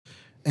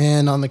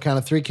And on the count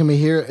of three, can we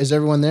hear? Is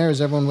everyone there?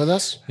 Is everyone with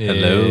us?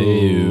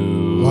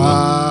 Hello.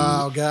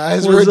 Wow,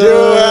 guys, we're doing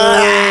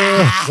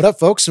it. What up,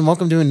 folks? And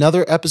welcome to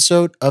another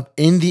episode of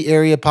In the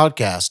Area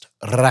Podcast,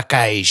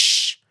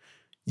 Rakaish,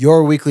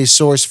 your weekly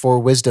source for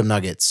wisdom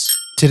nuggets.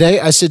 Today,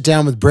 I sit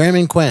down with Bram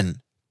and Quinn,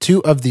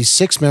 two of the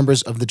 6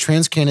 members of the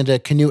Trans-Canada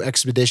Canoe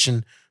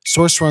Expedition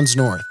Source Runs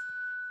North.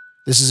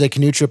 This is a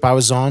canoe trip I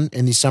was on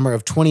in the summer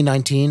of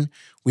 2019.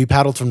 We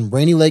paddled from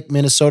Rainy Lake,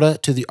 Minnesota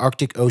to the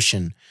Arctic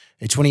Ocean,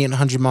 a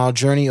 2,800-mile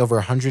journey over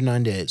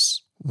 109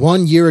 days.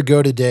 1 year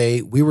ago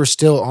today, we were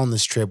still on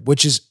this trip,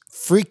 which is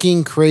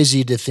freaking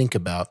crazy to think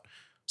about.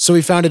 So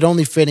we found it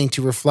only fitting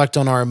to reflect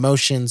on our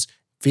emotions,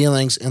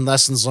 feelings, and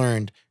lessons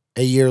learned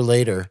a year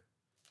later.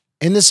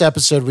 In this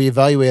episode, we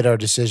evaluate our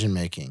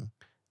decision-making,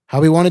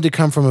 how we wanted to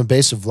come from a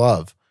base of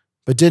love,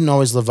 but didn't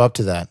always live up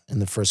to that in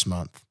the first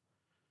month.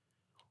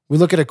 We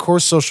look at a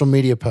core social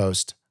media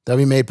post that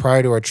we made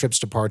prior to our trip's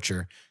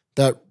departure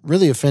that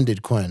really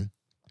offended Quinn.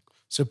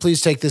 So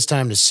please take this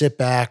time to sit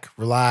back,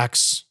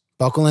 relax,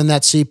 buckle in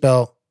that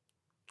seatbelt,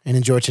 and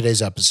enjoy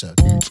today's episode.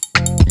 In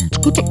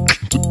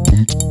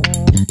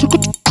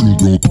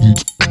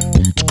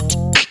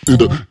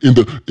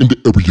the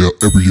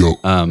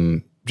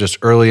area. Just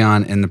early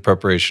on in the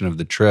preparation of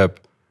the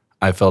trip,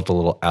 I felt a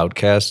little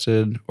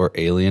outcasted or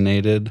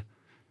alienated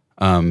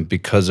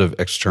because of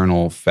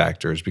external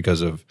factors,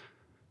 because of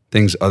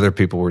things other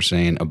people were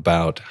saying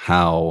about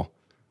how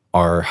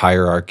our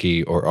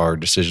hierarchy or our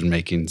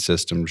decision-making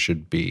system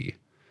should be.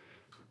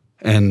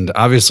 And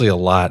obviously a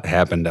lot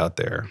happened out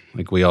there.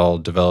 Like we all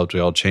developed, we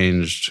all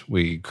changed,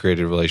 we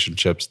created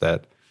relationships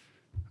that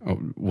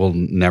will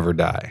never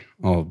die.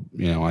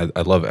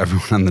 I love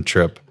everyone on the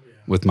trip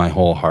with my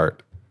whole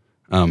heart.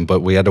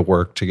 But we had to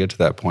work to get to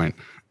that point.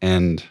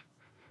 And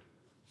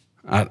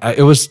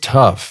it was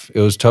tough.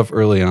 It was tough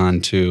early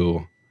on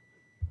to...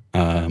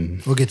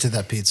 We'll get to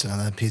that pizza.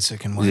 That pizza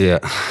can wait. Yeah,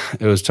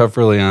 it was tough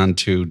early on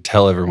to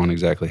tell everyone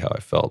exactly how I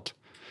felt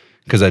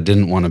because I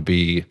didn't want to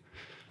be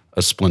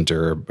a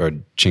splinter or a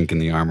chink in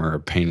the armor or a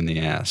pain in the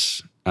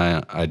ass.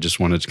 I just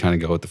wanted to kind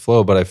of go with the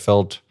flow, but I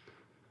felt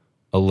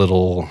a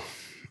little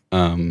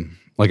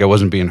like I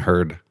wasn't being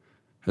heard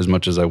as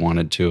much as I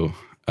wanted to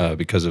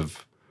because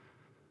of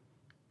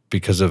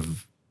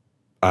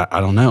I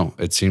don't know.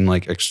 It seemed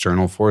like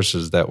external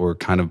forces that were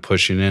kind of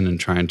pushing in and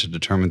trying to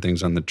determine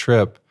things on the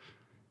trip.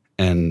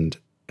 And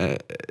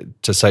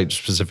to cite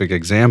specific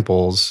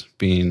examples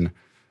being,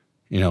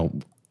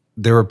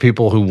 there were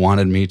people who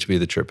wanted me to be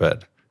the trip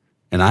head.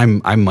 And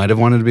I might have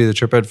wanted to be the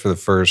trip head for the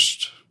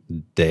first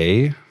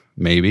day,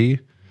 maybe,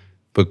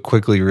 but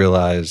quickly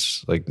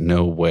realized, like,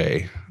 no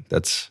way.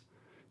 That's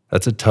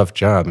a tough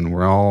job, and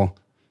we're all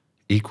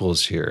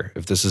equals here.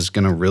 If this is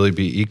going to really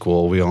be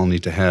equal, we all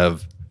need to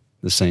have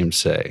the same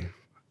say.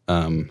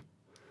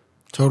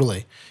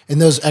 Totally. And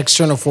those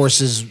external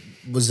forces,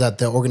 was that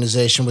the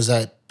organization? Was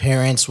that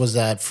parents? Was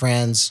that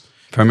friends?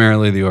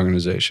 Primarily the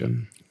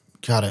organization.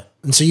 Got it.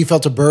 And so you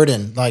felt a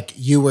burden, like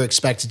you were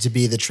expected to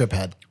be the trip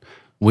head.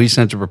 We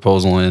sent a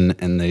proposal in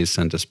and they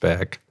sent us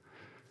back.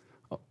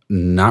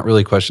 Not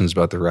really questions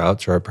about the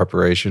routes or our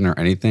preparation or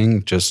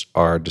anything, just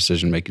our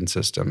decision-making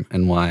system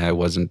and why I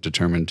wasn't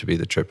determined to be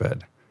the trip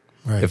head.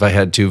 Right. If I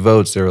had 2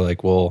 votes, they were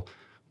like, well,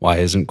 why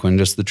isn't Quinn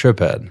just the trip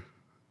head?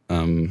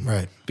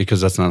 Right.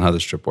 Because that's not how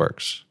this trip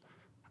works.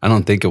 I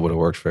don't think it would have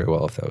worked very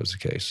well if that was the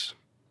case.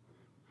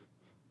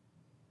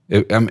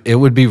 It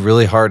would be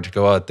really hard to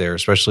go out there,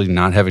 especially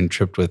not having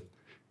tripped with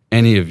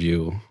any of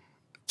you,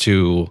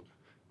 to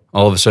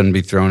all of a sudden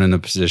be thrown in the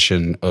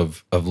position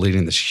of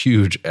leading this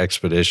huge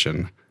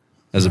expedition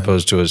as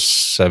opposed to a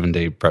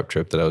 7-day prep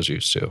trip that I was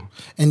used to.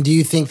 And do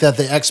you think that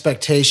the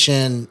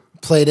expectation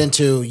played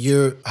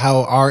into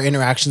how our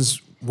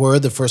interactions were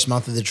the first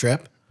month of the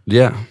trip?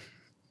 Yeah.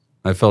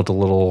 I felt a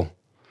little,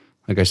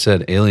 like I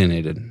said,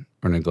 alienated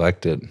or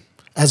neglected.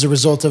 As a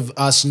result of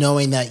us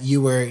knowing that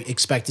you were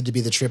expected to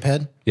be the trip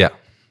head? Yeah.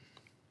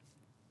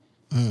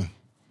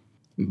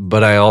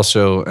 But I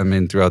also,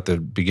 throughout the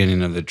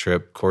beginning of the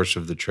trip, course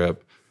of the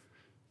trip,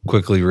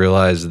 quickly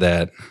realized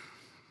that,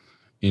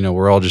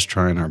 we're all just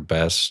trying our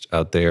best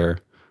out there,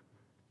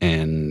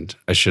 and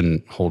I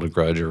shouldn't hold a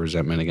grudge or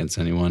resentment against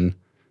anyone.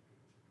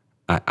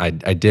 I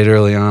did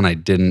early on. I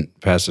didn't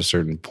pass a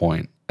certain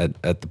point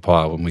at the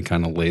pod when we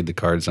kind of laid the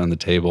cards on the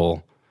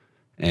table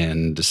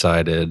and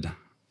decided,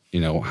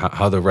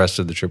 how the rest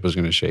of the trip was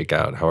going to shake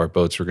out, how our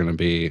boats were going to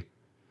be.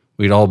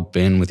 We'd all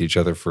been with each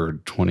other for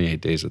 28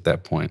 days at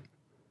that point.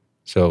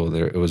 So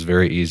it was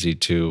very easy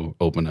to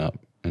open up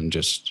and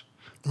just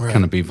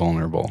kind of be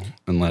vulnerable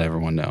and let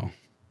everyone know.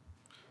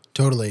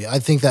 Totally. I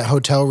think that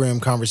hotel room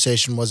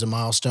conversation was a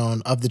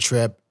milestone of the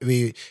trip.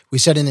 We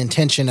set an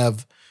intention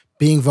of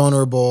being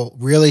vulnerable,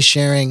 really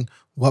sharing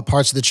what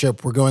parts of the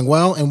trip were going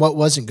well and what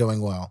wasn't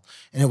going well.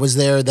 And it was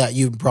there that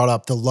you brought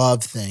up the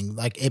love thing,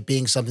 like it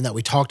being something that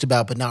we talked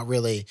about but not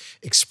really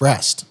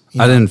expressed.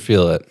 I didn't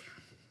feel it.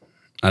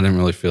 I didn't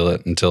really feel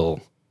it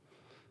until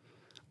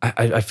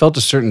I felt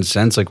a certain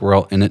sense like we're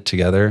all in it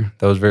together.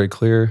 That was very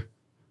clear.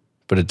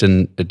 But it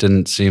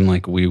didn't seem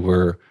like we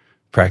were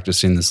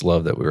practicing this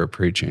love that we were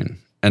preaching,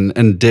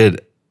 and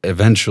did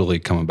eventually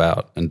come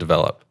about and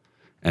develop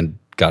and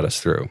got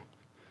us through.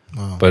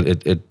 Wow. But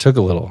it took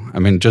a little. I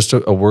mean, just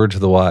a word to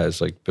the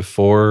wise, like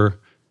before,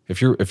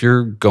 if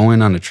you're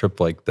going on a trip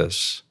like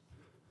this,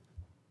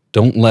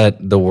 don't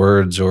let the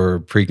words or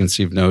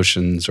preconceived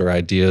notions or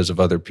ideas of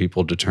other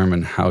people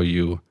determine how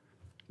you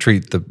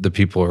treat the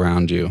people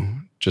around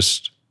you.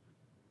 Just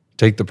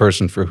take the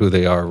person for who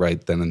they are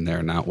right then and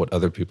there, not what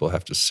other people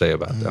have to say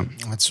about them.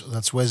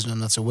 That's wisdom.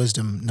 That's a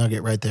wisdom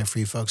nugget right there for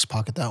you folks.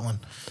 Pocket that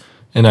one.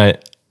 And I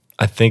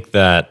think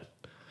that,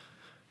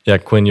 yeah,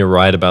 Quinn, you're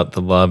right about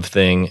the love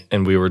thing,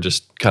 and we were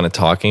just kind of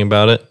talking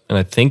about it. And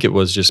I think it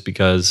was just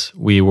because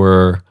we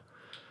had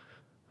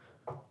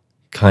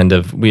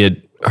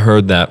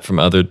heard that from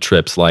other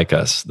trips like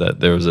us, that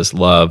there was this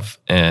love,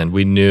 and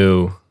we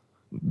knew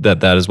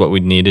that is what we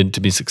needed to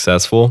be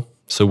successful.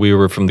 So we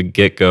were from the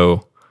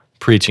get-go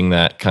preaching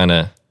that, kind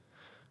of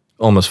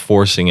almost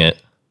forcing it,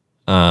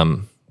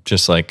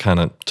 just like kind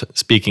of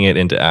speaking it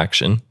into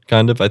action,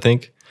 kind of, I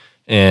think.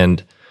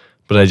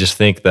 But I just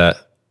think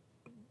that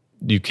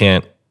you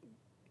can't,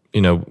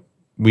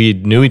 we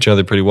knew each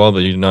other pretty well,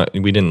 but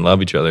we didn't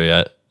love each other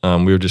yet.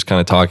 We were just kind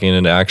of talking it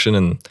into action,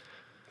 and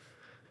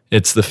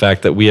it's the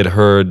fact that we had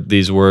heard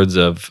these words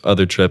of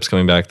other trips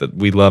coming back that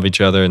we love each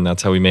other, and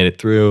that's how we made it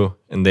through.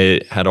 And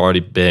they had already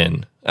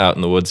been out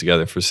in the woods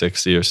together for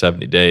 60 or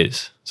 70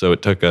 days. So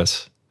it took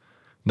us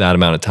that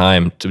amount of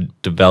time to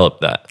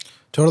develop that.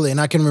 Totally. And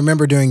I can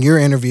remember during your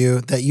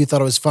interview that you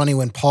thought it was funny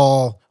when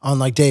Paul on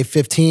like day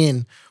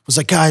 15 was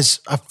like,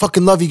 guys, I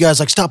fucking love you guys.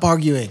 Like, stop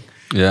arguing.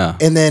 Yeah.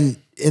 And then,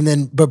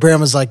 but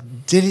Bram was like,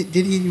 did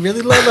he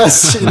really love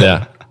us?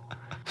 Yeah.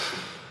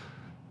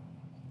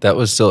 That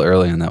was still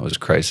early, and that was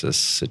crisis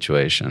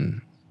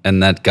situation.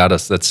 And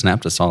that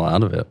snapped us all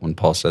out of it when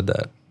Paul said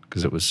that,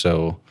 because it was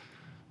so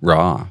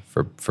raw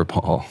for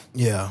Paul.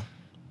 Yeah.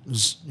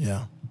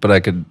 Yeah. But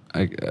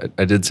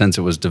I did sense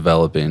it was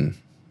developing,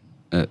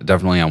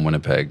 definitely on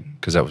Winnipeg,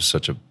 because that was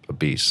such a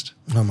beast.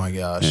 Oh my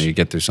gosh. You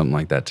get through something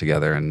like that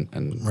together,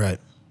 and Right.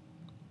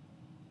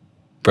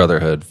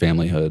 brotherhood,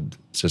 familyhood,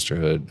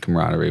 sisterhood,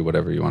 camaraderie,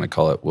 whatever you want to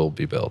call it, will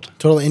be built.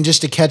 Totally. And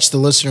just to catch the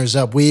listeners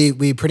up,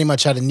 we pretty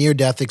much had a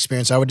near-death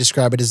experience. I would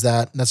describe it as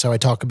that. That's how I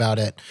talk about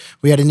it.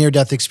 We had a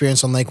near-death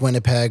experience on Lake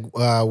Winnipeg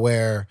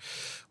where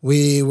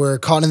we were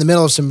caught in the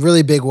middle of some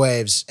really big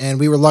waves,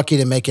 and we were lucky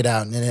to make it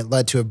out, and it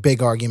led to a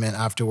big argument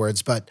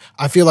afterwards. But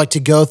I feel like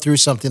to go through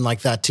something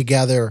like that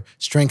together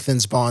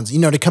strengthens bonds.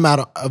 To come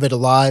out of it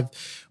alive.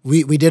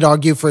 We did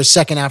argue for a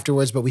second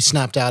afterwards, but we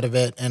snapped out of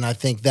it, and I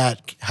think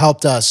that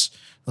helped us.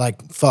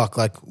 Like, fuck,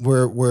 like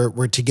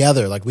we're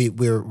together. Like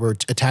we're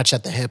attached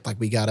at the hip. Like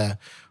we gotta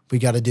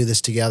do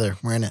this together.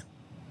 We're in it.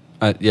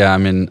 Yeah, I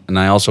mean, and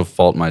I also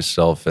fault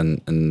myself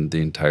in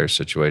the entire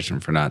situation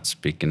for not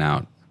speaking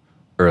out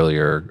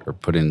earlier or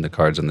putting the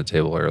cards on the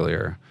table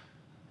earlier.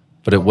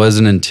 But it was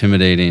an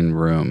intimidating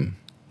room.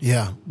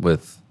 Yeah.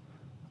 With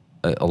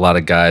a lot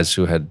of guys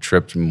who had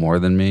tripped more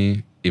than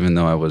me, even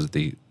though I was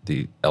the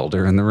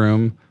elder in the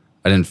room.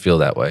 I didn't feel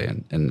that way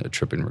in a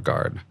tripping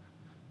regard.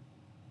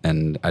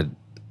 And I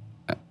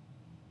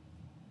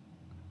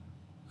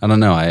don't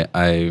know.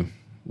 I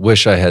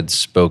wish I had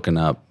spoken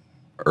up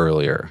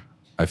earlier.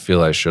 I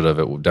feel I should have.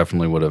 It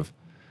definitely would have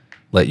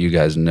let you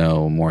guys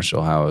know more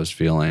so how I was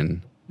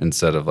feeling,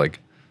 instead of like,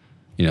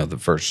 the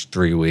first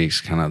 3 weeks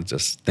kind of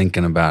just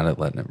thinking about it,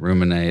 letting it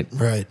ruminate.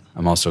 Right.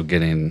 I'm also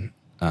getting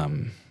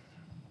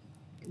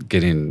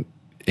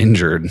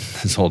injured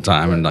this whole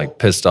time and like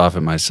pissed off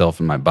at myself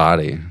and my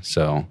body.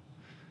 So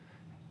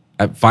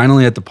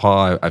finally at the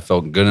paw, I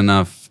felt good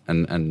enough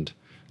and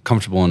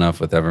comfortable enough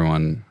with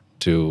everyone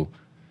to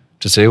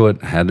say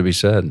what had to be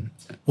said.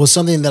 Well,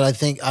 something that I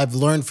think I've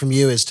learned from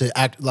you is to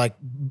act like,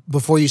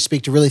 before you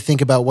speak, to really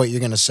think about what you're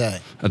going to say.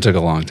 It took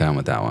a long time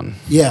with that one.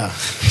 Yeah.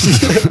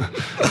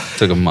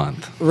 Took a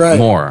month. Right.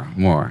 More.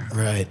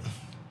 Right.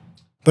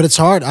 But it's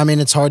hard. I mean,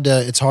 it's hard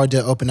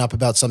to open up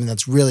about something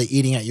that's really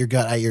eating at your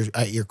gut,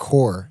 at your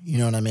core. You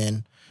know what I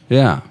mean?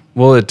 Yeah.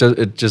 Well, it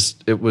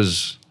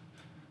was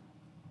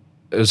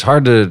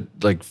hard to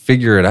like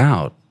figure it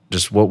out,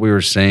 just what we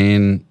were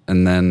saying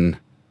and then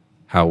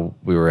how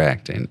we were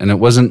acting. And it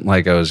wasn't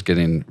like I was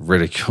getting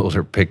ridiculed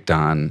or picked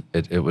on.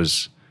 It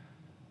was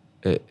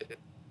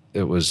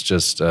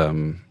just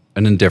an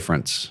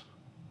indifference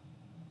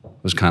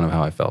was kind of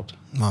how I felt.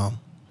 Wow.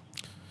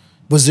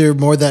 Was there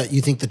more that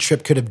you think the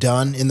trip could have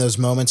done in those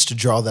moments to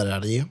draw that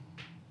out of you?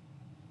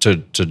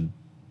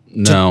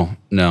 No.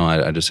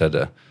 I just had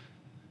to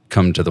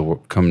come to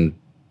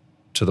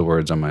the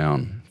words on my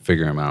own,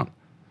 figure them out.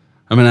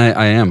 I mean,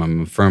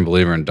 I'm a firm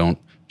believer in don't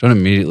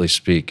immediately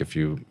speak if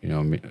you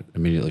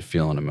immediately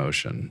feel an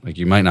emotion. Like,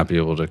 you might not be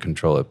able to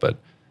control it, but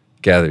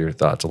gather your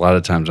thoughts. A lot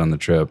of times on the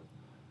trip,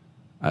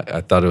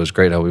 I thought it was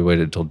great how we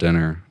waited till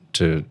dinner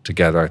to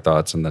gather our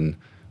thoughts, and then,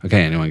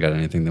 okay, anyone got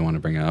anything they want to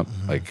bring up?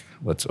 Mm-hmm. Like,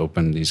 let's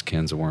open these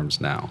cans of worms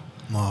now.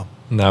 Wow.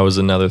 And that was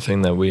another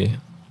thing that we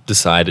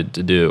decided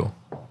to do,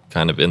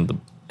 kind of in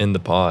the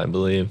paw, I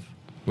believe.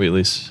 We at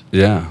least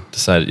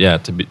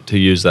decided, to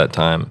use that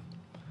time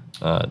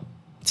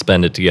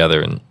spend it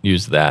together and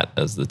use that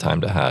as the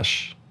time to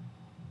hash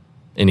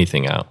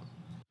anything out.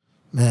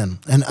 Man,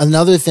 and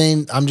another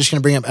thing, I'm just going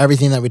to bring up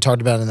everything that we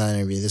talked about in that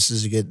interview. This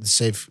is a good,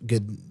 safe,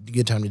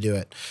 good time to do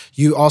it.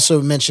 You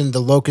also mentioned the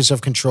locus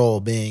of control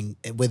being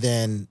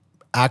within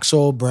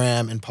Axel,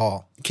 Bram, and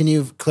Paul. Can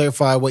you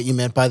clarify what you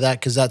meant by that?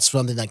 Because that's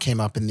something that came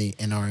up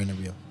in our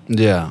interview.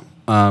 Yeah.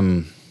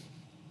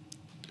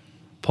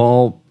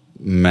 Paul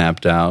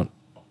mapped out,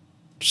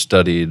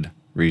 studied,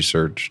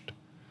 researched,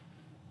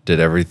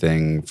 did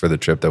everything for the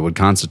trip that would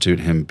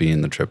constitute him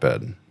being the trip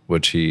head,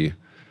 which he,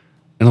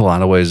 in a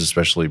lot of ways,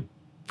 especially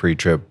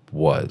pre-trip,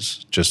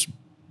 was just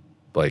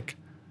like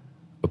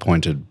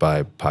appointed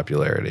by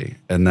popularity.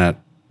 And that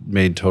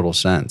made total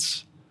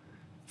sense.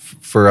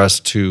 For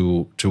us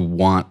to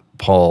want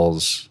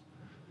Paul's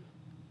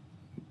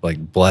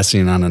like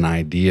blessing on an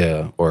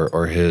idea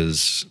or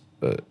his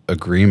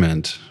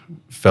agreement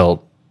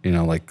felt,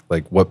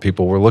 like what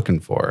people were looking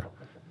for.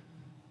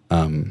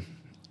 And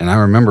I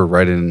remember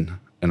writing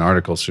an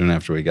article soon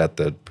after we got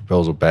the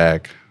proposal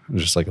back,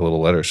 just like a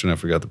little letter soon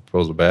after we got the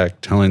proposal back,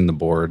 telling the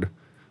board,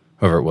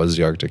 whoever it was,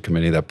 the Arctic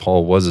Committee, that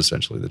Paul was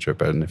essentially the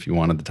trip head, and if you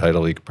wanted the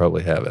title, you could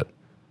probably have it.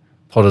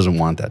 Paul doesn't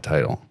want that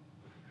title.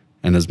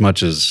 And as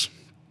much as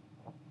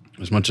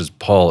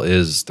Paul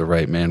is the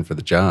right man for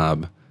the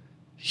job,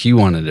 he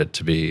wanted it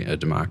to be a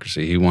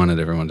democracy. He wanted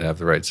everyone to have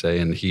the right say,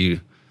 and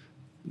he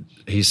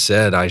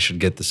said I should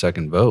get the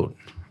second vote,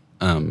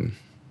 which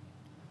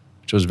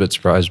I was a bit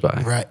surprised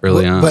by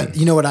early on. But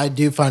you know what I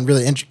do find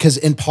really interesting, because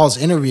in Paul's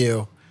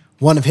interview,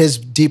 one of his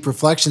deep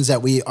reflections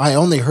that I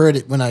only heard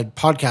it when I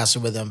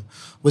podcasted with him,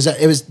 was that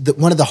it was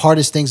one of the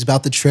hardest things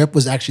about the trip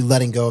was actually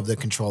letting go of the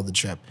control of the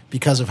trip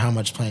because of how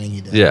much planning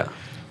he did. Yeah.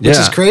 Which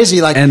is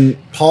crazy. Like, and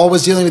Paul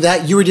was dealing with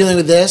that. You were dealing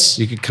with this.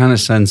 You could kind of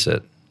sense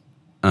it.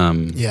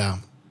 Yeah.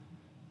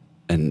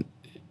 And,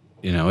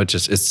 it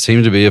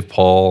seemed to be if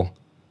Paul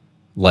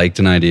liked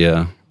an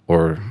idea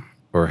or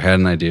had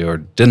an idea or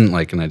didn't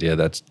like an idea,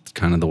 that's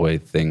kind of the way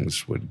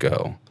things would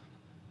go.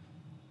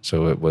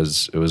 So it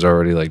was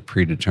already like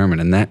predetermined,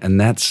 and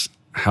that's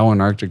how an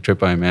Arctic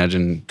trip, I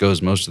imagine,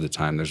 goes most of the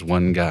time. There's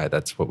one guy.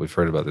 That's what we've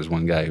heard about. There's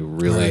one guy who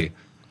really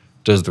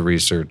does the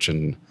research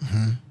and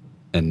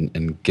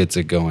gets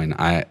it going.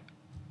 I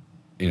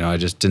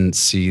just didn't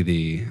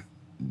see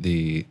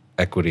the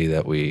equity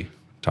that we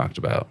talked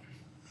about,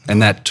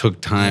 and that took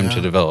time to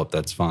develop.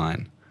 That's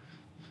fine.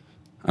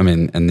 I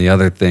mean, and the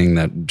other thing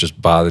that just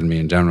bothered me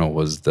in general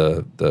was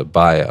the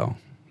bio.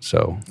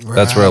 So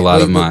that's where a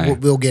lot of my...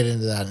 We'll get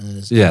into that in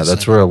a Yeah,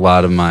 that's where a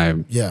lot of my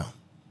Yeah.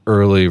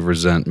 early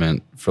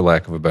resentment, for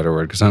lack of a better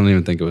word, because I don't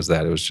even think it was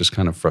that. It was just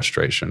kind of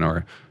frustration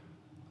or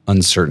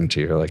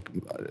uncertainty or like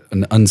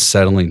an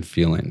unsettling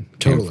feeling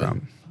came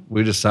from.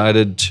 We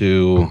decided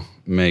to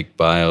make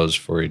bios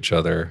for each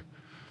other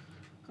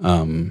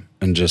and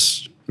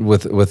just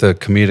with a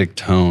comedic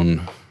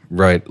tone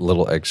write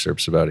little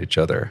excerpts about each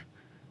other.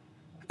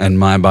 And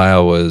my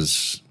bio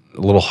was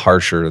a little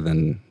harsher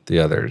than the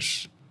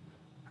others.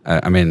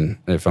 I mean,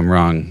 if I'm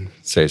wrong,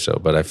 say so,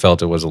 but I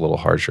felt it was a little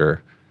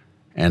harsher.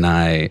 And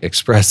I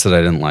expressed that I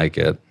didn't like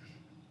it.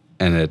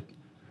 And it,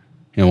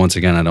 once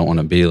again, I don't want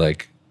to be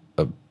like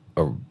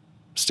a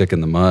stick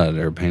in the mud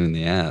or a pain in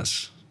the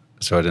ass.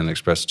 So I didn't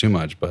express too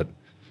much, but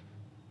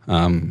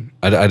I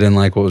didn't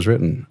like what was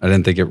written. I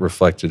didn't think it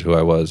reflected who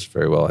I was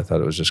very well. I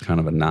thought it was just kind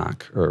of a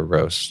knock or a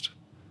roast,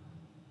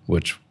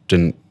 which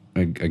didn't,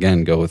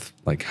 again, go with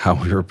like how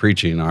we were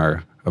preaching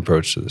our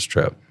approach to this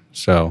trip.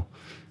 So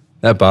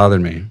that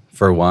bothered me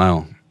for a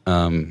while.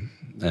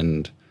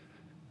 And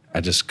I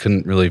just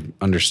couldn't really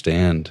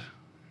understand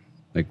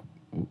like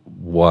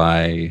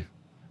why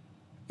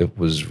it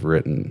was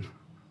written.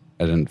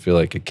 I didn't feel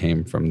like it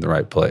came from the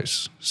right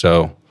place.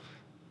 So,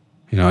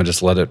 I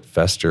just let it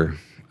fester.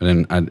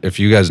 If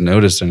you guys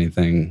noticed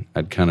anything,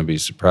 I'd kind of be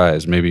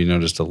surprised. Maybe you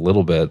noticed a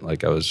little bit,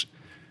 like I was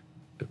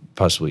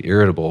possibly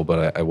irritable,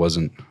 but I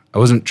wasn't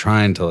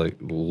trying to like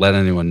let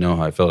anyone know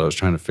how I felt. I was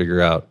trying to figure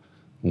out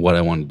what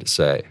I wanted to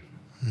say.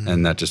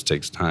 And that just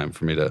takes time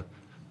for me to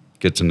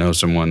get to know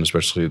someone,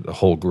 especially the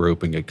whole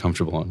group, and get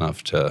comfortable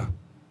enough to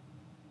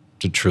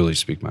truly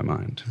speak my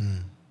mind.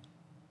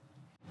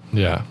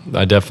 Yeah,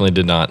 I definitely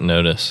did not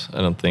notice.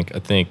 I think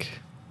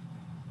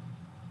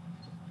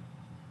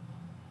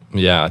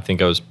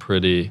I was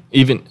pretty,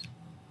 even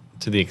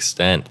to the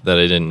extent that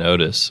I didn't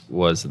notice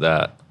was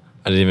that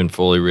I didn't even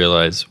fully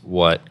realize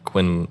what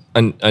Quinn,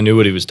 I knew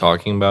what he was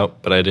talking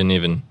about, but I didn't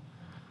even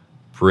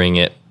bring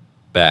it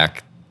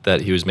back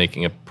that he was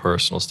making a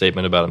personal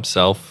statement about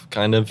himself,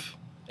 kind of,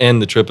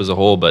 and the trip as a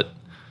whole. But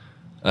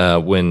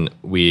when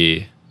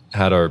we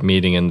had our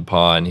meeting in the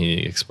pod, and he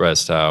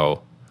expressed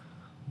how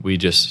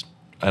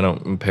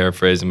I'm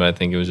paraphrasing, but I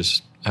think it was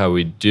just how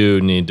we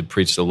do need to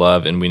preach the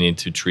love, and we need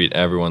to treat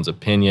everyone's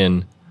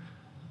opinion,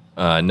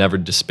 never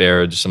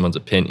disparage someone's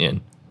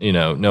opinion.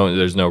 No,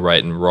 there's no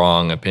right and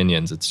wrong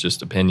opinions. It's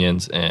just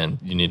opinions, and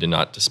you need to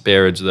not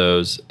disparage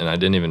those. And I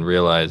didn't even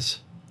realize.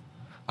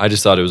 I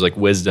just thought it was like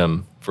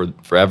wisdom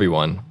for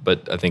everyone.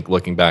 But I think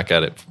looking back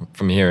at it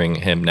from hearing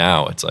him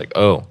now, it's like,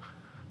 oh,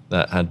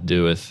 that had to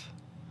do with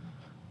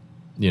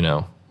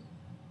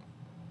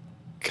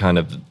kind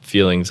of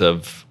feelings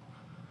of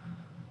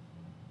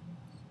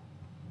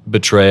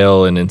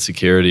betrayal and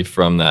insecurity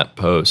from that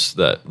post,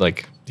 that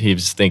like he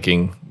was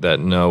thinking that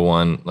no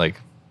one, like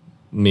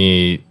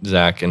me,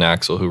 Zach, and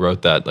Axel, who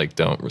wrote that, like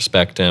don't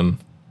respect him,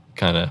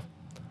 kind of.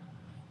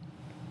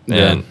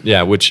 And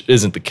which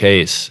isn't the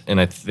case. And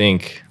I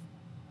think,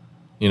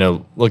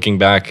 looking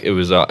back,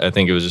 I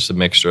think it was just a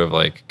mixture of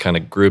like kind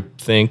of group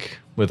think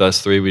with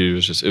us three.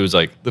 It was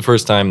like the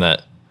first time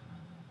that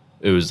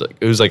it was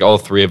like all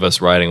three of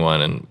us writing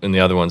one, and the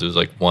other ones, it was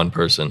like one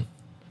person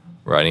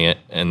writing it.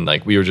 And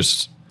like we were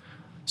just,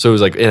 so it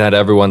was like it had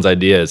everyone's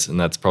ideas, and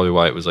that's probably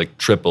why it was like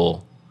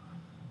triple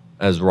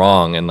as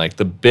wrong. And like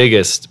the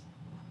biggest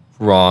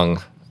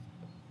wrong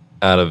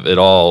out of it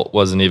all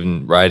wasn't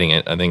even writing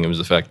it. I think it was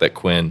the fact that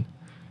Quinn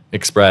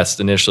expressed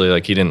initially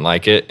like he didn't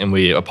like it, and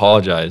we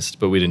apologized,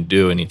 but we didn't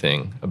do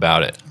anything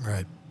about it.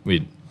 Right.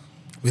 We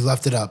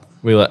left it up.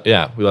 We left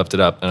it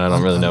up, and I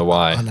don't really know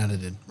why.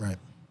 Unedited, right?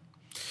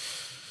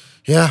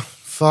 Yeah,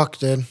 fuck,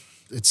 dude.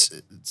 It's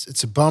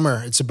a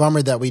bummer. It's a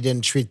bummer that we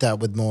didn't treat that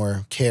with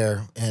more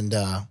care. And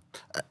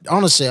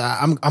honestly,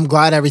 I'm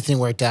glad everything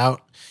worked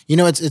out.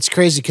 It's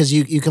crazy because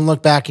you can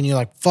look back and you're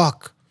like,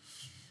 fuck,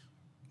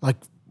 like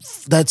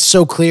that's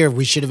so clear.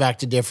 We should have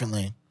acted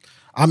differently.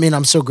 I mean,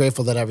 I'm so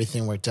grateful that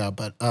everything worked out.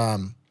 But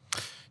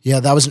yeah,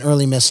 that was an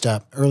early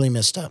misstep.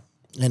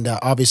 And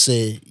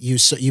obviously,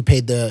 you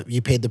paid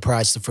the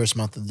price the first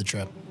month of the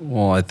trip.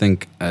 Well, I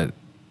think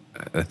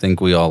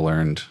we all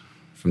learned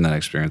from that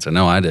experience. I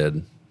know I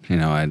did.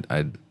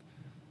 I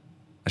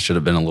should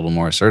have been a little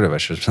more assertive. I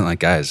should have been like,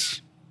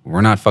 guys,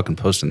 we're not fucking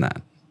posting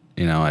that.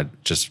 I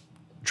just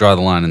draw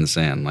the line in the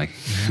sand, like.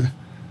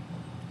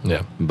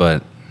 Yeah.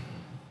 But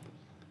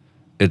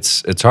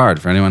it's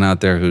hard for anyone out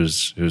there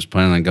who's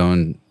planning on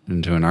going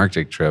into an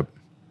Arctic trip.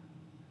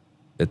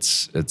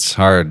 It's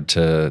hard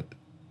to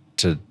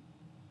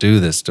do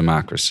this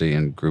democracy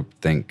and group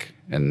think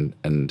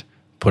and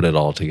put it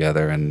all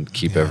together and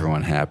keep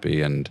everyone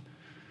happy and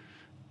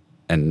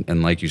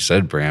like you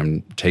said,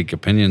 Bram, take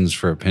opinions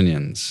for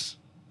opinions.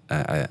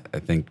 I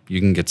think you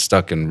can get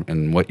stuck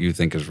in what you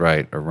think is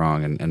right or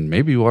wrong, and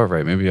maybe you are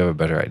right, maybe you have a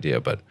better idea,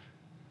 but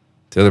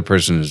the other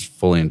person is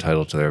fully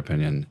entitled to their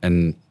opinion.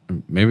 And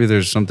maybe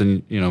there's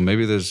something,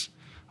 maybe there's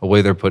a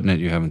way they're putting it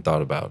you haven't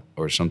thought about,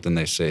 or something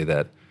they say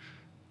that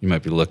you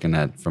might be looking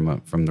at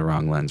from the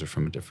wrong lens or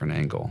from a different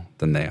angle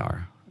than they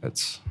are. I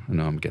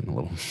know I'm getting a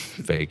little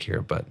vague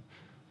here, but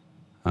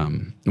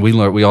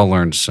we all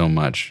learned so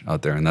much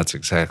out there, and that's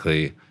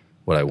exactly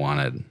what I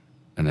wanted.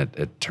 And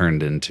it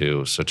turned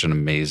into such an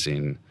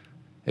amazing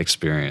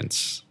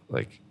experience.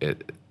 Like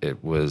it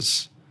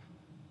was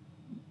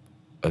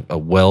a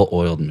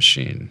well-oiled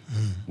machine.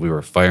 We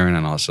were firing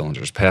on all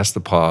cylinders. Past the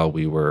paw,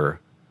 we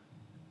were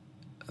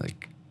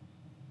like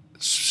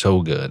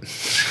so good.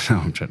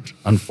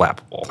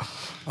 Unflappable.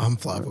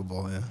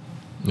 Unflappable, yeah.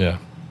 Yeah.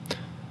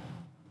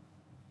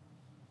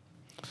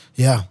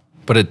 Yeah.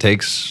 But it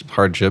takes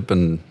hardship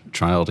and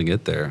trial to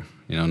get there.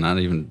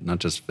 Not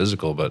just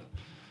physical, but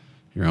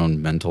your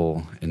own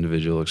mental,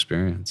 individual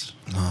experience.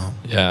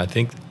 Yeah, I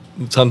think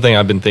something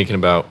I've been thinking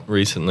about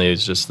recently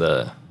is just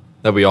that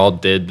we all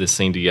did this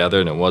thing together,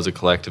 and it was a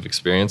collective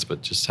experience,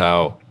 but just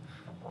how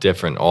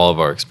different all of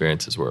our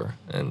experiences were.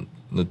 And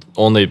it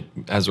only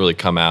has really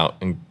come out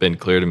and been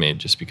clear to me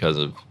just because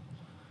of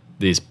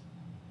these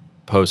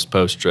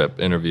post-trip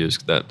interviews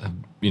that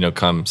have,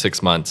 come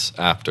 6 months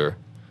after.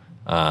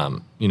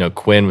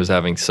 Quinn was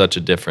having such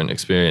a different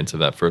experience of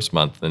that first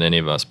month than any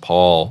of us.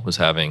 Paul was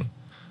having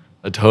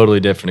a totally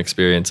different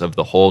experience of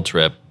the whole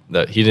trip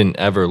that he didn't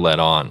ever let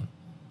on.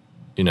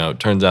 It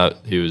turns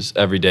out he was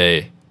every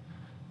day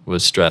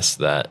was stressed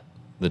that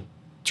the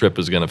trip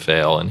was going to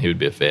fail and he would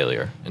be a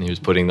failure, and he was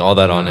putting all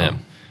that on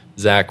him.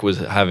 Zach was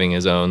having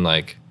his own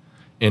like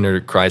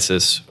inner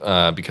crisis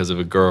because of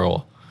a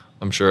girl.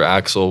 I'm sure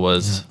Axel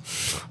was.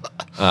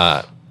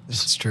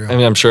 It's true. I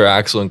mean, I'm sure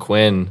Axel and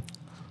Quinn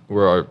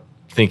were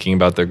thinking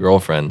about their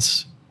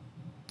girlfriends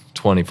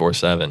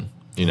 24/7.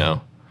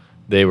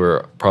 They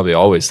were probably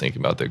always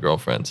thinking about their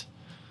girlfriends,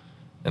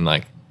 and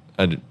like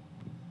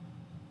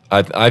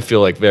I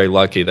feel like very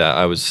lucky that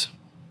I was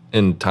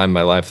in time in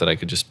my life that I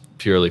could just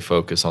purely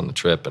focus on the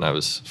trip, and I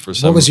was for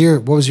some. What was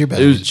your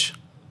baggage?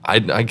 I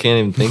can't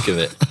even think of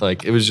it.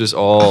 Like it was just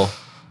all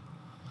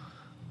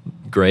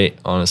great,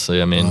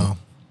 honestly. I mean, Wow.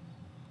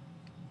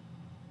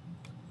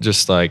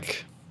 Just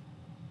like,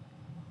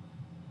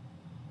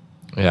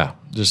 yeah,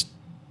 just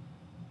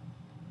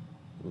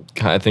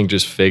I think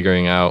just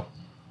figuring out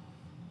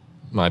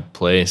my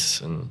place,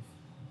 and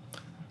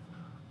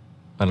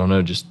I don't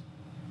know, just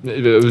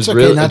it was It's okay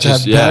really not to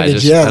have just,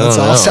 baggage. I don't That's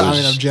know, awesome. it I was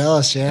mean, I'm just-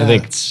 jealous. Yeah, I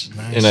think, that's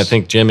nice. and I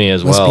think Jimmy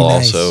as Must well be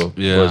nice. also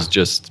Yeah. was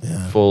just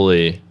Yeah.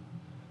 fully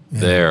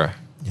there.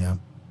 Yeah.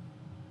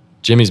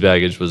 Jimmy's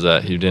baggage was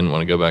that he didn't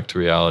want to go back to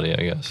reality,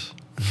 I guess.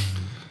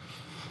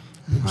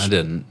 I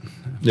didn't.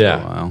 After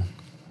Yeah. a while.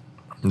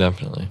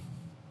 Definitely.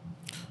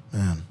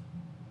 Man,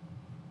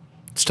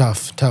 it's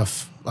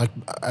tough. Like,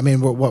 I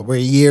mean, we're a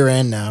year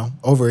in now,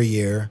 over a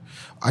year.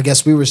 I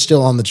guess we were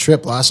still on the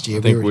trip last year.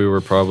 I think we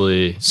were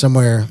probably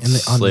somewhere in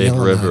the on Slave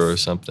Yellowknife. River or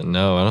something.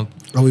 No, I don't.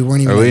 Oh, we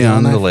weren't even. Are we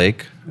on the Yellowknife?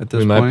 lake at this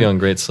We point? might be on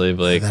Great Slave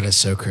Lake. That is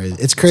so crazy.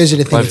 It's crazy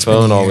to think. My it's been a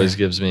phone year. always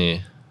gives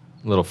me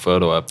little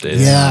photo updates.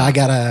 Yeah, I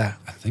gotta.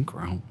 I think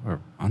we're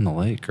on the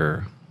lake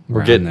or We're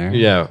around getting there.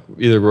 Yeah,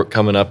 either we're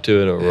coming up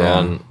to it or we're Yeah.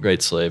 on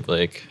Great Slave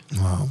Lake.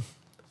 Wow.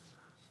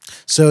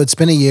 So it's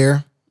been a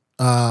year.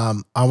 I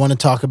want to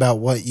talk about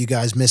what you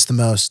guys missed the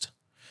most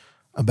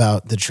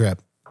about the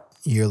trip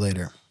a year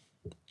later.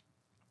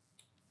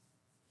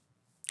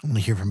 I want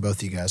to hear from both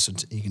of you guys, so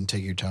you can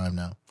take your time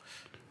now.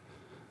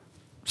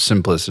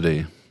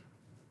 Simplicity.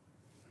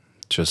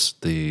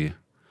 Just the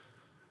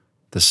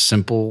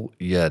simple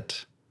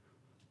yet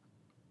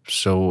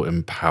so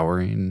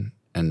empowering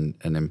and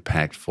an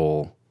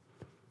impactful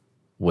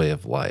way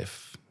of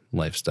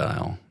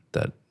lifestyle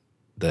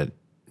that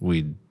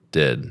we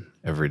did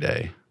every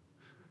day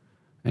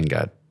and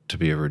got to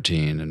be a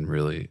routine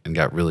and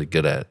got really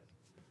good at.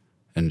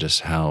 And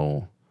just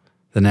how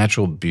the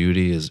natural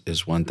beauty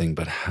is one thing,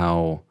 but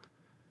how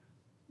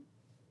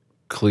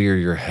clear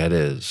your head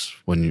is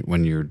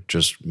when you're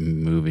just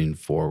moving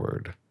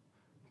forward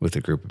with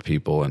a group of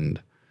people,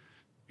 and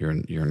you're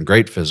in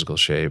great physical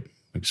shape,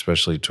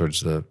 especially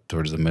towards the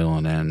middle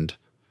and end.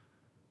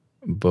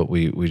 But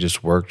we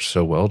just worked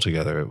so well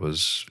together. It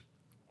was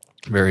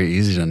very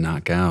easy to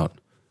knock out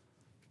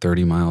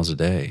 30 miles a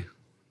day.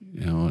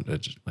 You know,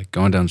 like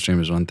going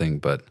downstream is one thing,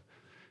 but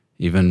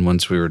even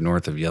once we were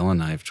north of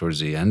Yellowknife towards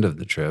the end of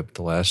the trip,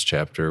 the last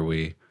chapter,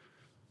 we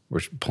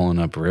were pulling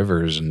up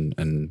rivers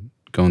and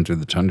going through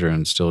the tundra,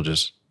 and still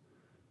just,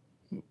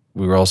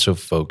 we were all so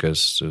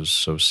focused. It was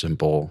so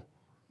simple.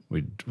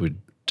 We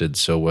did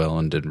so well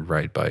and did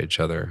right by each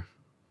other.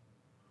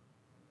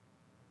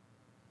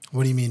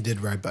 What do you mean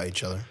did right by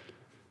each other?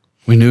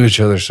 We knew each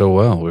other so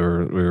well. We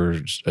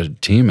were a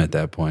team at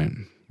that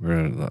point. We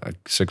were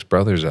like 6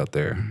 brothers out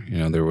there.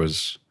 You know,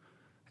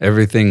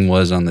 everything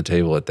was on the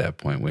table at that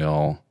point. We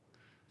all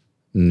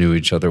knew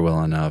each other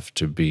well enough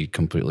to be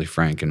completely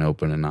frank and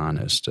open and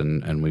honest,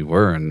 and we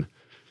were. And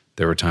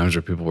there were times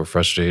where people were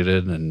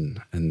frustrated,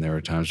 and there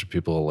were times where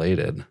people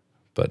elated.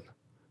 But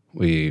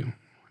we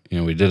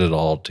did it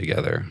all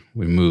together.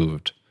 We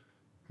moved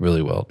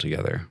really well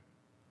together.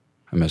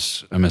 I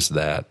miss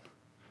that.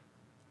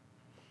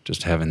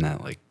 Just having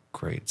that like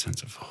great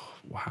sense of, oh,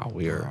 wow,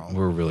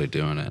 we're really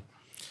doing it.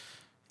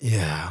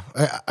 Yeah,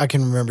 I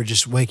can remember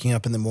just waking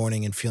up in the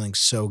morning and feeling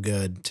so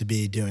good to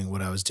be doing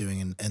what I was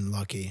doing, and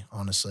lucky,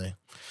 honestly.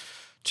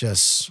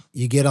 Just,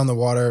 you get on the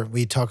water,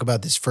 we talk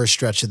about this first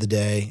stretch of the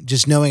day,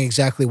 just knowing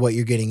exactly what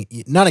you're getting,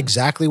 not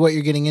exactly what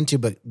you're getting into,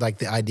 but like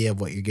the idea of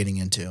what you're getting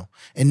into,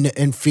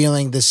 and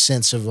feeling this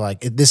sense of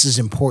like, this is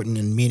important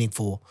and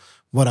meaningful,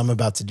 what I'm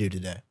about to do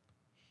today.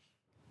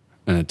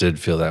 And it did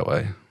feel that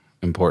way,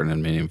 important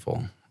and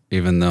meaningful.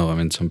 Even though, I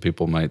mean, some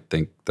people might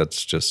think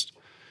that's just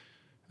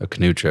a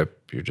canoe trip.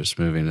 You're just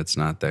moving. It's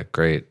not that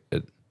great.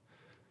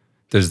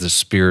 There's the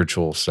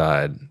spiritual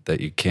side that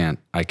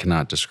I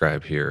cannot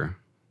describe here,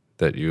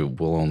 that you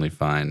will only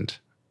find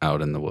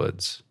out in the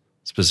woods,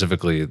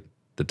 specifically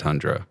the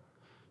tundra,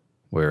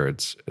 where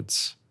it's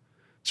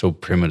so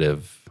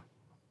primitive.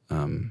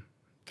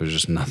 There's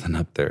just nothing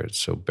up there. It's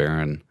so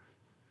barren.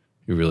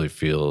 You really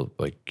feel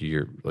like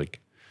you're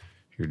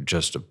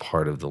just a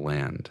part of the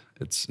land.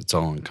 It's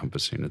all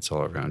encompassing. It's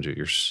all around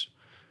you.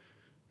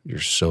 You're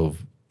so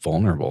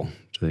vulnerable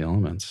to the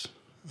elements.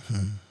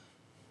 Mm-hmm.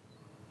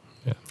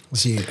 Yeah.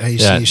 See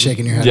you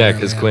shaking your head. Yeah, around,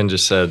 because man. Quinn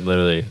just said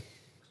literally,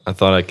 I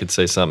thought I could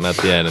say something at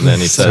the end, and then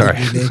he said, Sorry,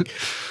 Nick.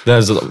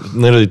 that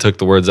literally took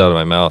the words out of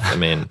my mouth. I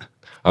mean,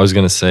 I was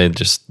going to say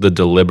just the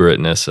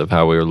deliberateness of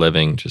how we were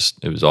living.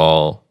 It was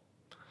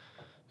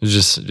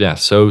just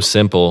so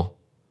simple.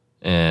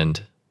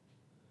 And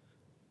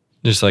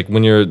just like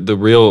when you're the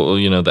real,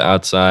 the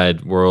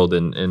outside world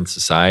and in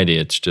society,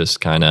 it's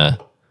just kind of,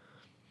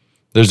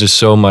 there's just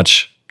so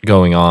much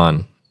going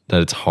on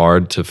that it's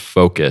hard to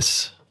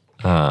focus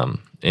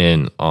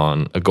in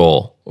on a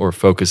goal, or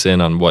focus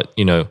in on what,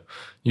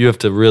 you have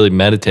to really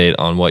meditate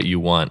on what you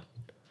want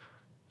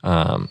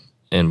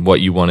and what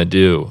you want to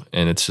do.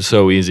 And it's just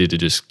so easy to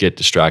just get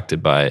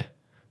distracted by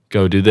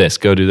go do this,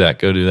 go do that,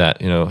 go do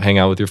that, hang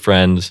out with your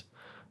friends.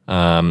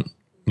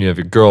 You have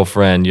your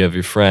girlfriend, you have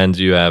your friends,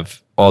 you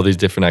have all these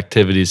different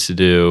activities to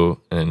do.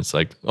 And it's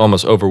like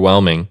almost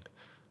overwhelming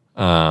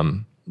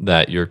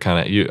that you're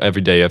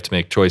every day you have to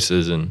make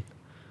choices, and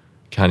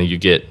kind of you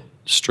get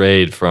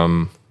strayed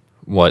from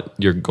what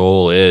your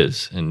goal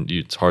is, and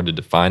it's hard to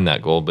define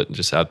that goal. But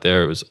just out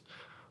there, it was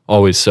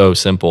always so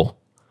simple,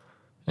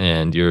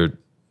 and you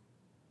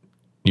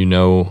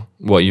know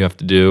what you have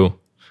to do,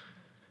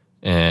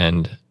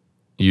 and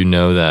you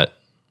know that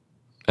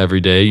every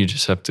day you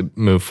just have to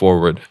move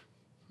forward,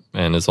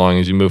 and as long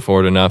as you move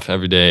forward enough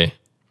every day,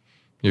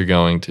 you're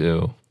going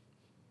to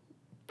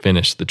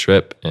finish the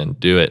trip and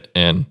do it.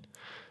 And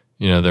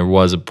there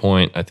was a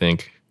point, I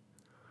think,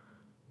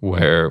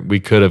 where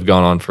we could have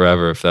gone on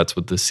forever if that's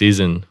what the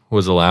season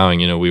was allowing.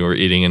 We were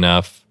eating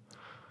enough.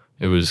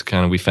 It was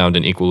we found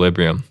an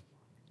equilibrium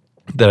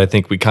that I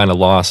think we kind of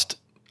lost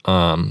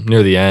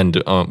near the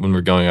end when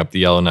we're going up the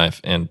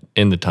Yellowknife and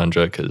in the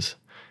tundra because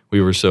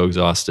we were so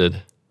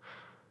exhausted.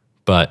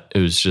 But it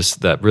was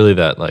just that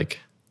like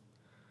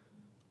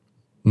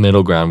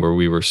middle ground where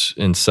we were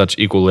in such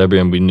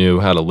equilibrium. We knew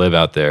how to live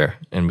out there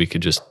and we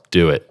could just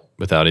do it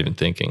without even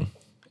thinking.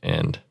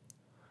 And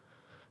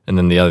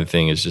then the other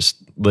thing is just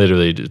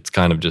literally it's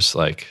kind of just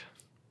like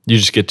you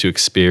just get to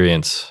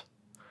experience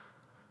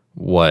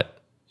what,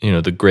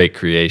 the great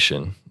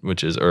creation,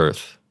 which is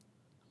Earth.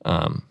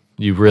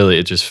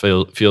 It just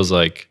feels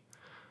like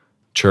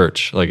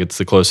church. Like it's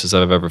the closest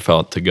I've ever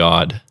felt to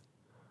God.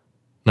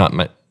 Not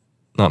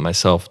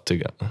myself to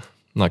God. I'm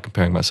not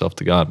comparing myself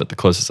to God, but the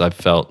closest I've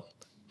felt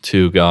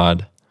to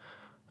God.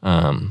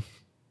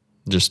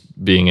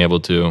 Just being able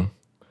to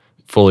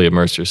fully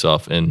immerse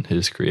yourself in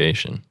His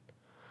creation.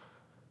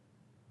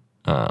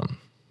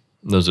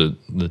 Those are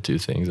the two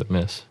things I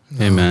miss.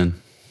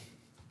 Amen.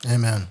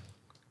 Amen.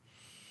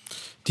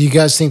 Do you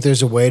guys think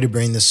there's a way to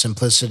bring the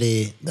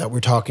simplicity that we're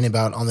talking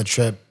about on the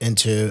trip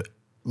into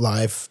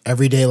life,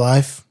 everyday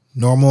life,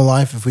 normal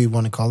life, if we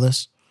want to call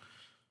this?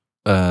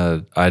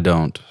 I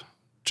don't,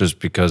 just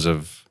because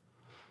of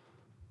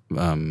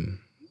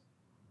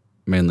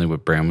mainly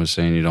what Bram was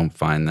saying. You don't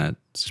find that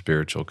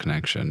spiritual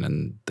connection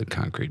in the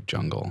concrete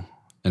jungle,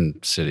 in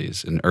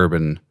cities, in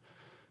urban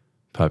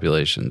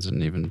populations,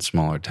 and even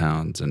smaller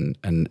towns, and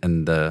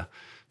the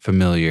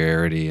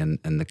familiarity and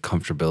the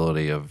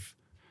comfortability of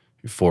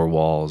your four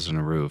walls and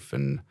a roof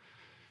and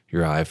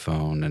your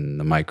iPhone and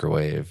the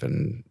microwave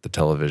and the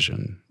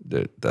television.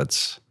 It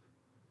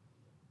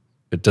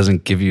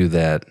doesn't give you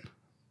that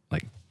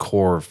like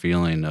core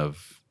feeling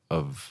of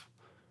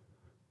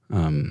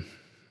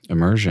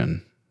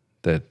immersion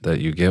that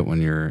you get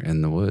when you're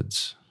in the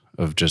woods,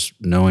 of just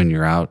knowing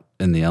you're out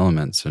in the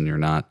elements and you're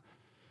not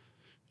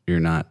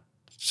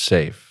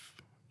safe.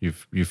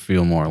 You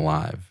feel more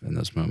alive in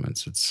those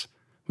moments.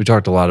 We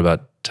talked a lot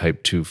about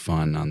type 2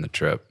 fun on the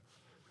trip.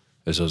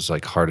 There's those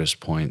like hardest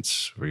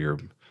points where you're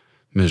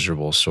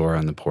miserable, sore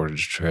on the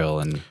Portage Trail.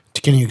 And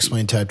can you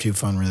explain type 2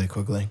 fun really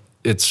quickly?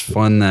 It's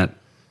fun that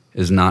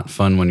is not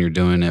fun when you're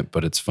doing it,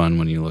 but it's fun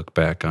when you look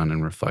back on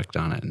and reflect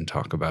on it and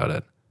talk about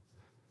it.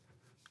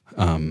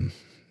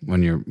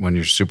 When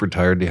you're super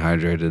tired,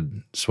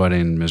 dehydrated,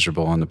 sweating,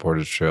 miserable on the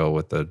Portage Trail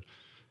with a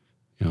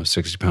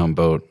 60-pound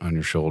boat on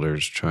your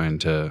shoulders, trying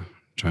to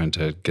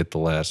get the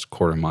last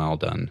quarter mile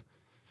done,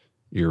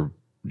 you're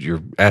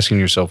asking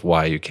yourself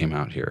why you came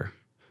out here.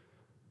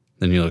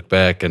 Then you look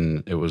back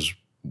and it was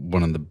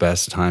one of the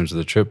best times of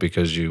the trip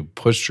because you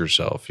pushed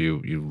yourself, you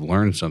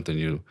learned something,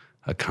 you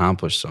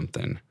accomplished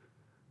something.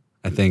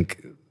 I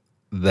think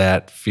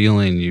that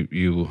feeling I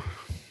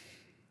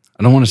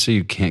don't want to say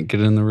you can't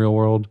get it in the real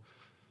world,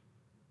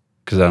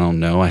 because I don't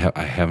know. I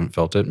haven't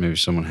felt it. Maybe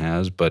someone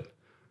has, but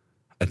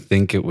I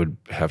think it would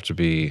have to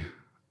be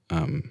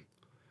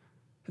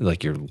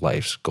like your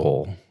life's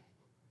goal.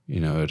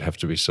 It'd have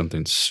to be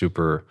something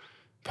super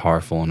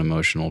powerful and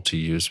emotional to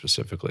you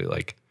specifically,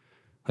 like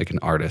an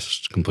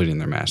artist completing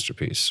their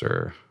masterpiece,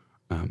 or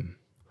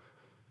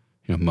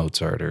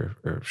Mozart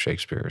or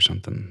Shakespeare or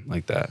something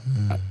like that.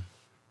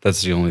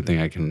 That's the only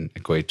thing I can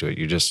equate to it.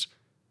 You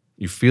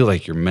feel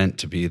like you're meant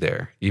to be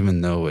there,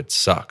 even though it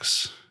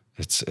sucks.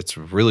 It's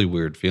a really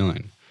weird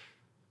feeling,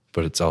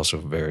 but it's also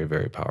very,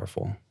 very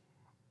powerful.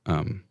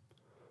 And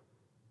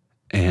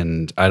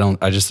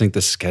I just think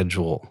the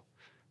schedule,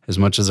 as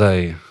much as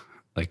I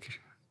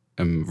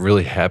am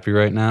really happy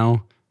right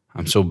now,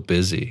 I'm so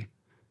busy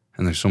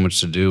and there's so much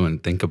to do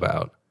and think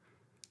about.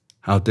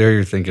 Out there,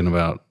 you're thinking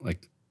about,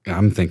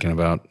 I'm thinking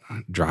about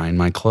drying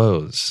my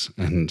clothes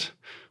and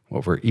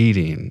what we're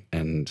eating,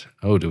 and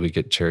do we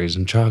get cherries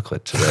and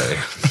chocolate today?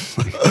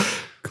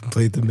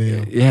 Complete the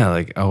meal.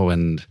 Yeah,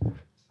 and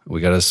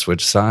we got to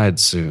switch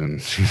sides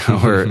soon.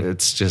 Or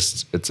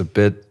it's a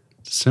bit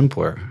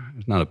simpler.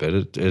 Not a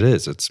bit. It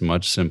is. It's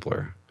much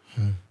simpler,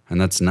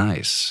 and that's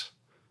nice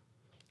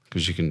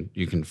because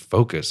you can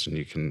focus and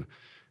you can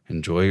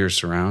enjoy your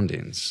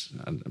surroundings.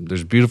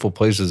 There's beautiful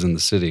places in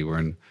the city. We're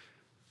in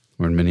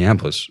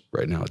Minneapolis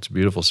right now. It's a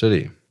beautiful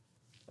city,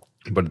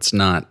 but it's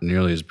not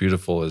nearly as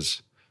beautiful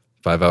as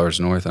 5 hours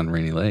north on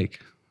Rainy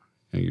Lake.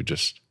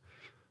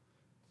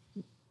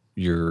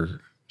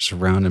 You're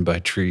surrounded by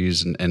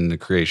trees and the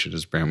creation,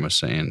 as Bram was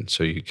saying,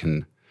 so you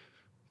can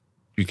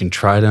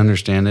try to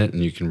understand it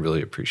and you can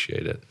really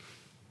appreciate it.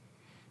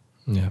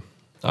 Yeah.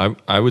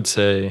 I would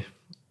say,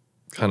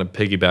 kind of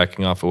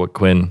piggybacking off of what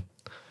Quinn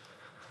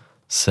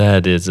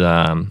said, is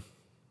that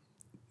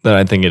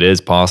I think it is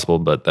possible,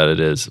 but that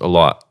it is a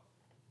lot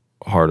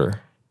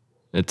harder.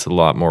 It's a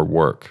lot more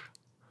work.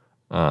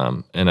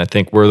 And I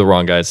think we're the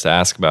wrong guys to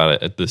ask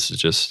about it. This is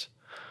just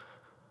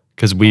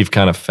because we've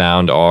kind of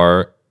found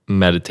our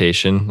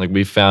meditation,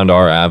 we found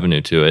our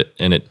avenue to it,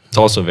 and it's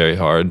also very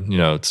hard.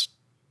 It's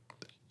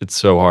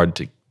so hard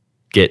to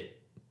get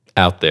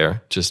out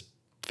there just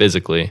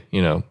physically.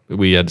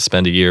 We had to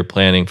spend a year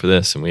planning for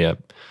this, and we have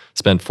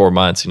spent 4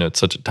 months. It's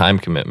such a time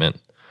commitment.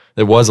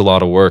 It was a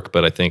lot of work,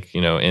 but I think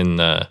in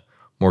the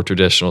more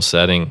traditional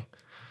setting,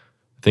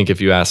 I think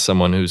if you ask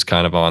someone who's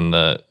kind of on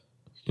the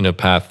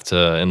path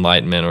to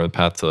enlightenment or the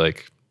path to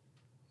like,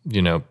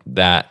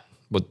 that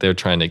what they're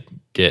trying to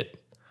get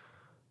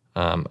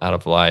out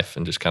of life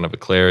and just kind of a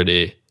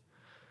clarity,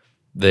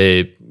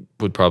 they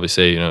would probably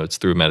say, it's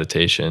through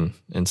meditation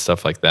and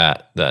stuff like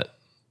that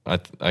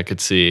I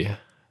could see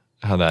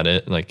how that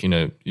is. Like,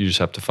 you just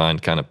have to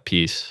find kind of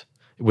peace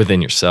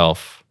within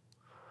yourself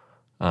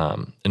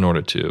in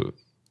order to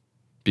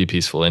be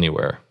peaceful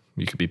anywhere.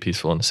 You could be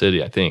peaceful in the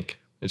city, I think.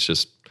 It's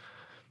just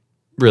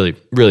really,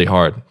 really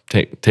hard.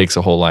 Takes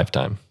a whole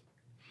lifetime.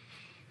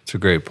 It's a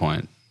great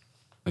point.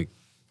 Like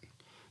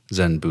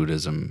Zen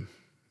Buddhism,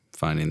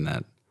 finding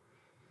that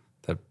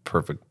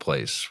perfect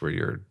place where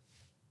you're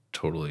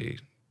totally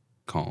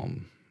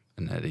calm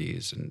and at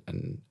ease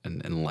and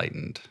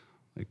enlightened.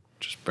 Like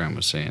just Bram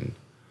was saying.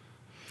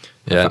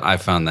 Yeah. I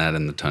found that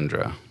in the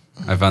tundra.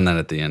 I found that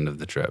at the end of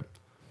the trip,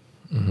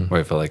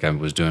 where I felt like I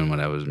was doing what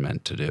I was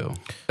meant to do.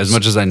 As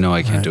much as I know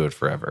I can't do it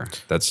forever.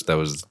 That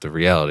was the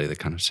reality, the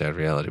kind of sad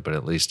reality. But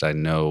at least I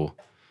know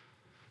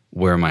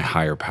where my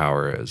higher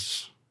power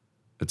is.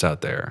 It's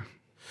out there.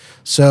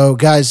 So,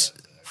 guys,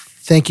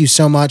 thank you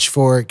so much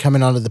for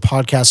coming onto the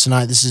podcast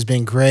tonight. This has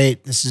been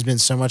great. This has been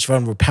so much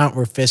fun. We're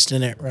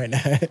fisting it right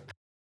now.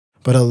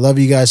 But I love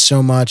you guys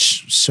so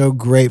much. So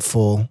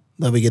grateful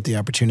that we get the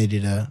opportunity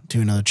to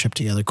do another trip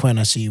together. Quinn,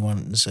 I see you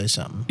wanted to say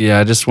something. Yeah,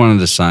 I just wanted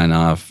to sign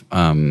off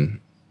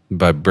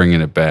by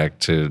bringing it back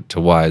to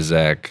why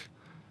Zach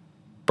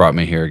brought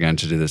me here again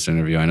to do this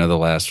interview. I know the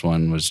last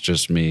one was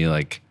just me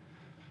like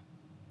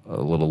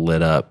a little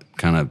lit up,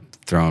 kind of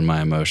throwing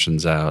my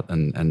emotions out.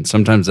 And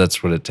sometimes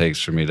that's what it takes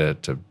for me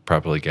to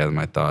properly gather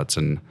my thoughts.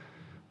 And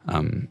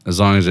as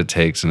long as it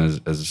takes, and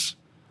as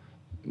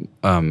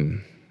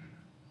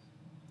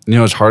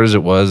hard as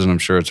it was, and I'm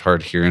sure it's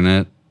hard hearing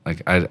it,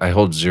 like I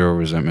hold zero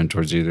resentment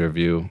towards either of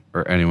you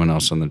or anyone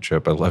else on the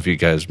trip. I love you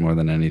guys more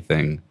than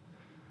anything.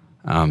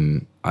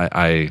 I'm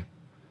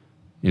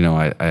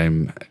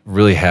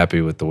really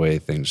happy with the way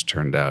things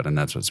turned out, and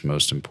that's what's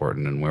most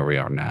important, and where we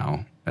are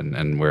now,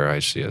 and where I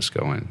see us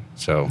going.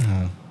 So,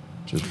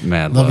 just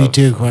mad love. Love you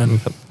too, Quinn.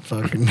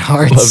 Fucking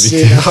hearts.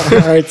 Love you too.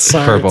 Hearts.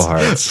 Purple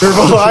hearts.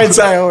 Purple hearts.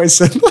 I always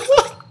said.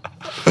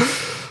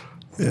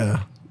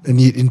 Yeah.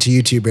 And to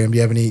you too, Bram.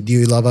 Do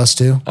you love us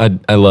too?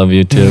 I love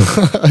you too.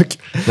 Okay.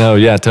 No,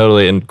 yeah,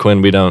 totally. And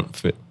Quinn, we don't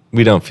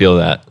feel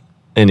that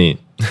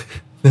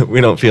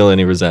we don't feel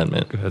any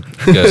resentment. Good.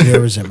 No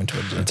resentment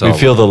towards it. We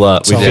feel the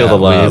love. We feel the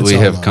love. We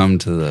have come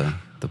to the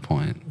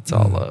point. It's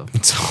all love.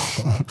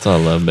 It's all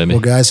love, baby. Well,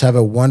 guys, have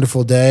a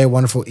wonderful day,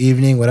 wonderful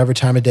evening, whatever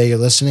time of day you're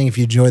listening. If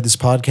you enjoyed this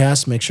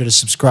podcast, make sure to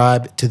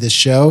subscribe to this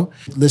show.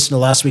 Listen to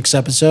last week's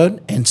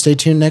episode, and stay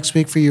tuned next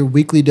week for your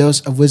weekly dose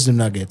of wisdom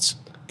nuggets.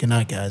 Good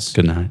night, guys.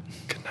 Good night.